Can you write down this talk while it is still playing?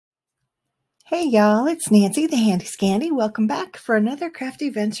Hey y'all, it's Nancy the Handy Scandy. Welcome back for another crafty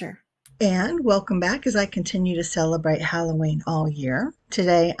venture. And welcome back as I continue to celebrate Halloween all year.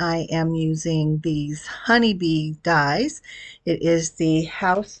 Today I am using these Honeybee dies. It is the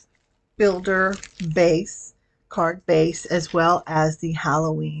House Builder base, card base, as well as the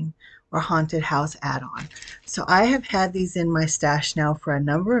Halloween or Haunted House add-on. So I have had these in my stash now for a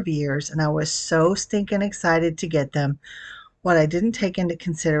number of years, and I was so stinking excited to get them. What I didn't take into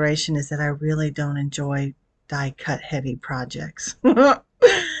consideration is that I really don't enjoy die cut heavy projects.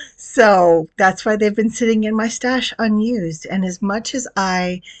 So that's why they've been sitting in my stash unused. And as much as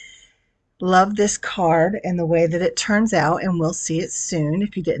I love this card and the way that it turns out, and we'll see it soon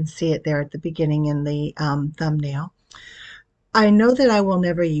if you didn't see it there at the beginning in the thumbnail, I know that I will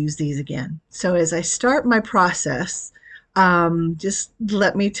never use these again. So as I start my process, just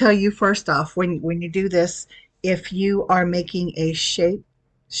let me tell you first off, when you do this, if you are making a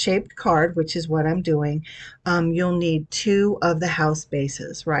shaped card, which is what I'm doing, you'll need two of the house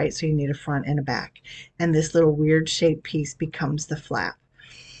bases, right? So you need a front and a back. And this little weird shaped piece becomes the flap,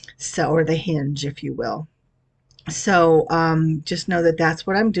 so, or the hinge, if you will. So just know that that's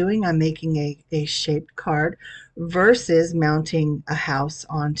what I'm doing. I'm making a shaped card versus mounting a house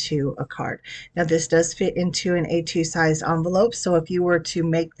onto a card. Now this does fit into an A2 size envelope, so if you were to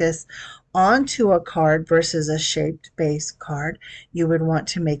make this onto a card versus a shaped base card, you would want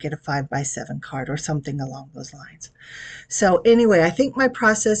to make it a 5x7 card or something along those lines. So anyway, I think my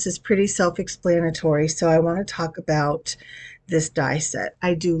process is pretty self-explanatory, so I want to talk about this die set.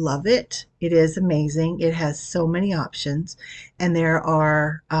 I do love it. It is amazing. It has so many options, and there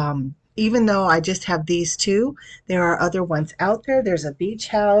are, even though I just have these two, there are other ones out there. There's a beach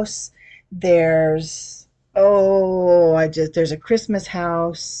house. There's, there's a Christmas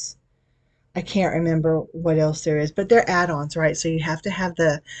house. I can't remember what else there is, but they're add-ons, right? So you have to have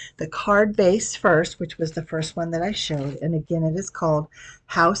the card base first, which was the first one that I showed. And again, it is called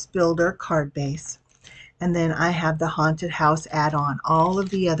House Builder Card Base. And then I have the Haunted House add-on. All of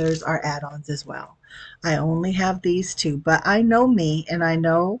the others are add-ons as well. I only have these two, but I know me, and I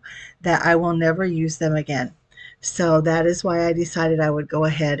know that I will never use them again. So that is why I decided I would go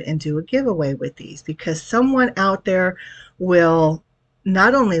ahead and do a giveaway with these, because someone out there will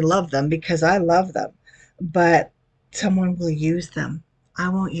not only love them, because I love them, but someone will use them. I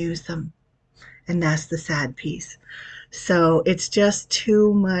won't use them. And that's the sad piece. So it's just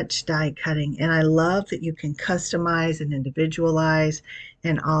too much die cutting, and I love that you can customize and individualize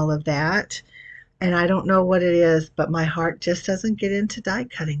and all of that. And I don't know what it is, but my heart just doesn't get into die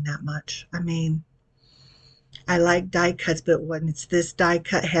cutting that much. I mean, I like die cuts, but when it's this die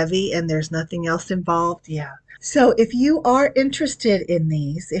cut heavy and there's nothing else involved, yeah. So if you are interested in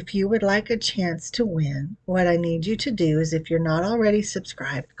these, if you would like a chance to win, what I need you to do is, if you're not already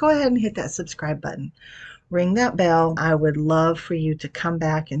subscribed, go ahead and hit that subscribe button. Ring that bell. I would love for you to come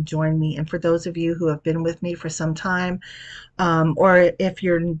back and join me. And for those of you who have been with me for some time, or if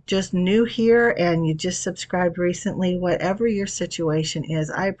you're just new here and you just subscribed recently, whatever your situation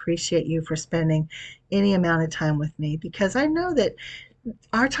is, I appreciate you for spending any amount of time with me, because I know that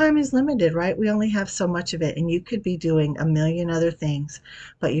our time is limited, right? We only have so much of it, and you could be doing a million other things,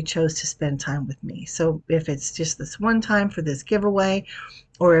 but you chose to spend time with me. So if it's just this one time for this giveaway,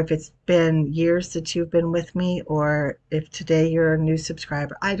 or if it's been years that you've been with me, or if today you're a new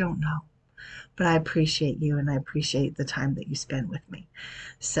subscriber, I don't know. But I appreciate you, and I appreciate the time that you spend with me.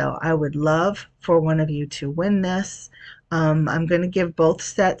 So I would love for one of you to win this. I'm going to give both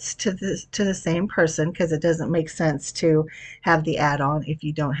sets to the same person, because it doesn't make sense to have the add-on if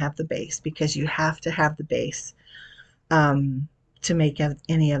you don't have the base, because you have to have the base to make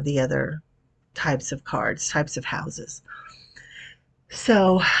any of the other types of cards, types of houses.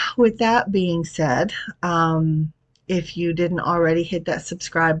 So with that being said, if you didn't already hit that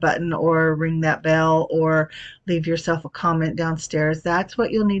subscribe button or ring that bell or leave yourself a comment downstairs, that's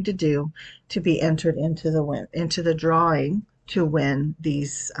what you'll need to do to be entered into the drawing to win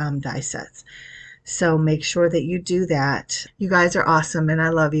these die sets. So make sure that you do that. You guys are awesome, and I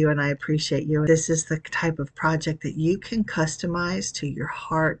love you, and I appreciate you. This is the type of project that you can customize to your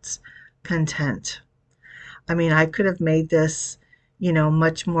heart's content. I mean, I could have made this, you know,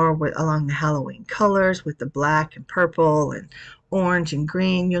 much more along the Halloween colors with the black and purple and orange and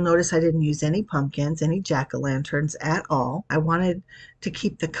green. You'll notice I didn't use any pumpkins, any jack-o'-lanterns at all. I wanted to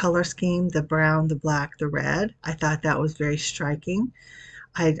keep the color scheme, the brown, the black, the red. I thought that was very striking.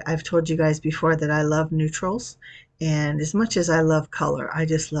 I've told you guys before that I love neutrals, and as much as I love color, I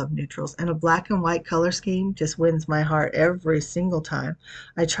just love neutrals. And a black and white color scheme just wins my heart every single time.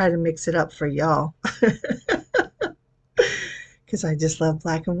 I try to mix it up for y'all because I just love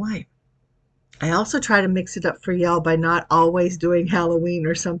black and white. I also try to mix it up for y'all by not always doing Halloween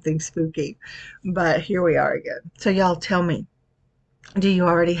or something spooky. But here we are again. So y'all tell me, do you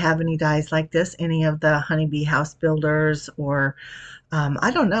already have any dies like this? Any of the Honeybee house builders or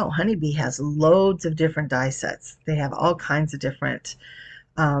I don't know. Honeybee has loads of different die sets. They have all kinds of different,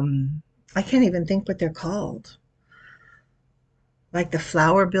 um, I can't even think what they're called. Like the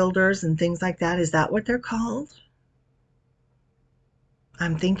flower builders and things like that. Is that what they're called?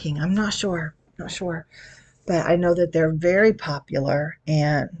 I'm thinking. I'm not sure. Not sure. But I know that they're very popular,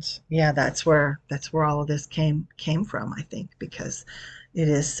 and yeah, that's where all of this came from, I think, because it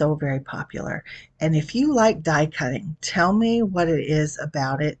is so very popular. And if you like die cutting, tell me what it is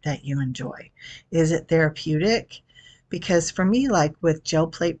about it that you enjoy. Is it therapeutic? Because for me, like with gel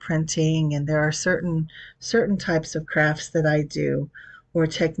plate printing, and there are certain types of crafts that I do or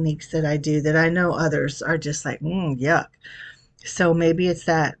techniques that I do that I know others are just like, yuck. So maybe it's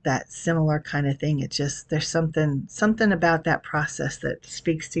that similar kind of thing. It just there's something about that process that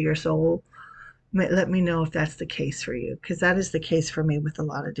speaks to your soul. Let me know if that's the case for you, because that is the case for me with a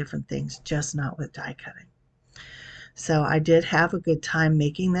lot of different things, just not with die cutting. So I did have a good time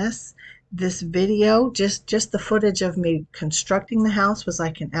making this video. Just the footage of me constructing the house was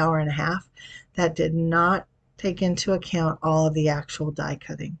like an hour and a half. That did not take into account all of the actual die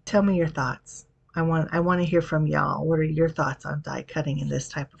cutting. Tell me your thoughts. I want to hear from y'all. What are your thoughts on die cutting in this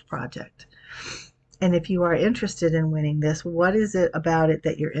type of project? And if you are interested in winning this, what is it about it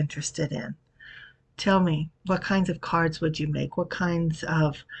that you're interested in? Tell me, what kinds of cards would you make? What kinds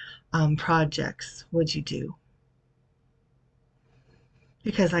of projects would you do?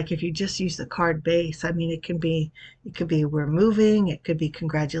 Because like if you just use the card base, I mean it could be we're moving, it could be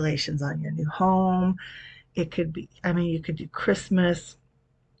congratulations on your new home, it could be, I mean, you could do Christmas.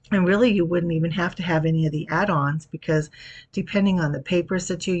 And really, you wouldn't even have to have any of the add-ons because depending on the papers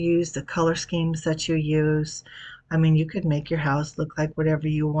that you use, the color schemes that you use, I mean, you could make your house look like whatever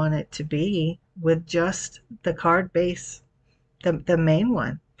you want it to be with just the card base, the main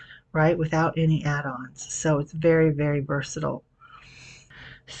one, right? Without any add-ons. So it's very, very versatile.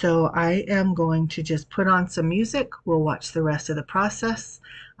 So I am going to just put on some music. We'll watch the rest of the process.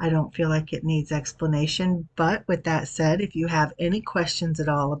 I don't feel like it needs explanation, but with that said, if you have any questions at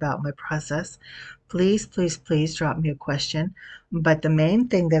all about my process, please, please, please drop me a question. But the main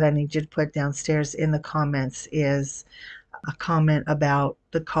thing that I need you to put downstairs in the comments is a comment about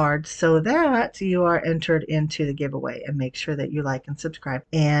the card so that you are entered into the giveaway, and make sure that you like and subscribe.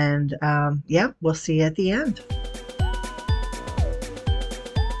 And yeah, we'll see you at the end.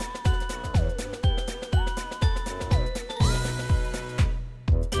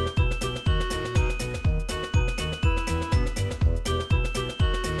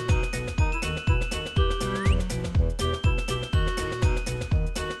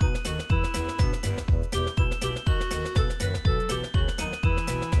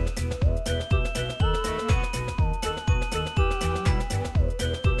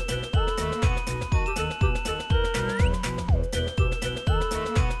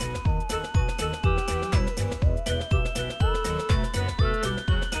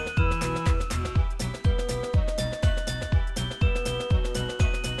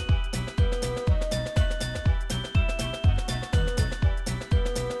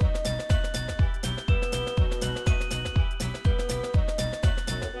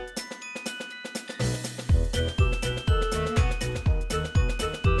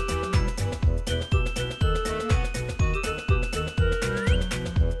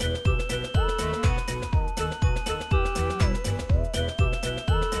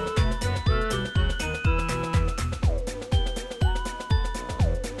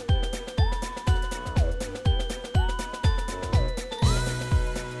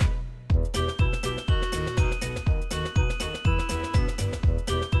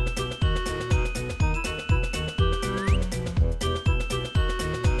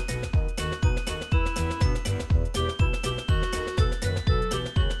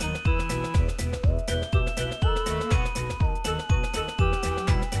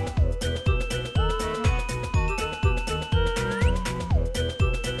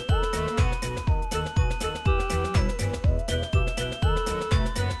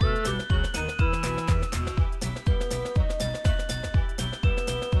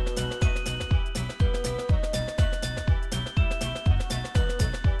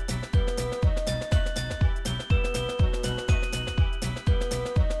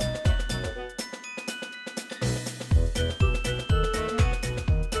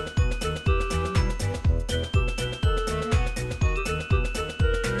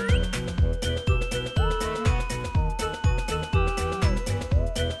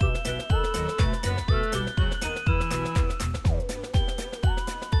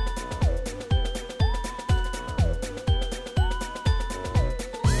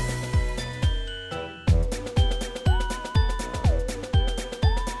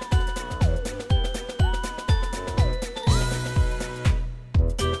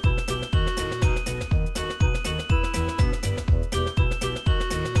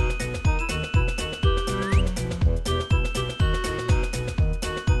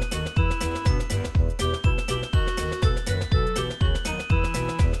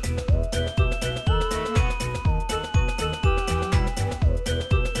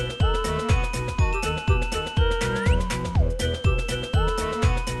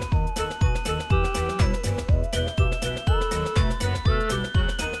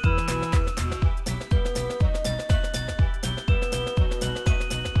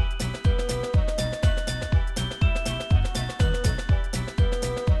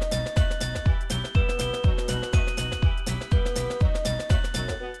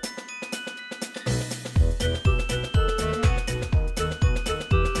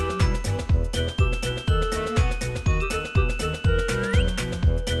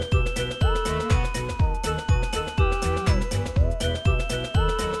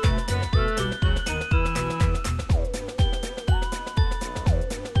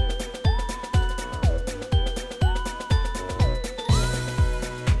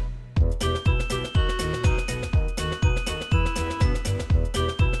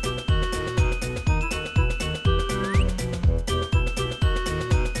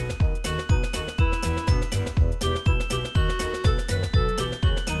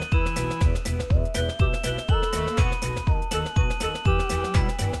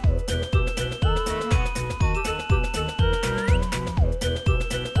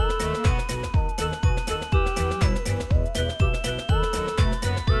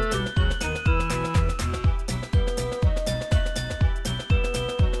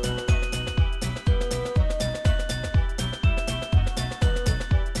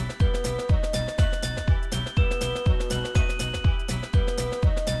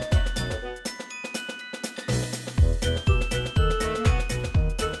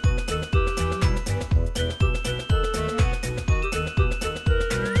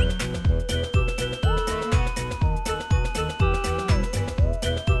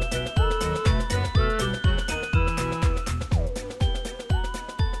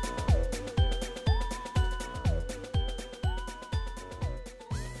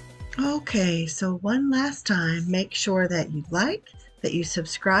 Okay, so one last time, make sure that you like, that you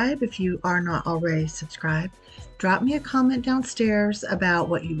subscribe if you are not already subscribed. Drop me a comment downstairs about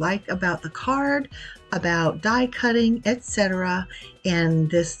what you like about the card, about die cutting, etc. And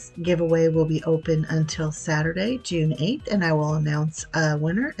this giveaway will be open until Saturday, June 8th, and I will announce a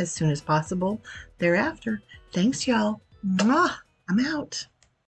winner as soon as possible thereafter. Thanks, y'all. Mwah! I'm out.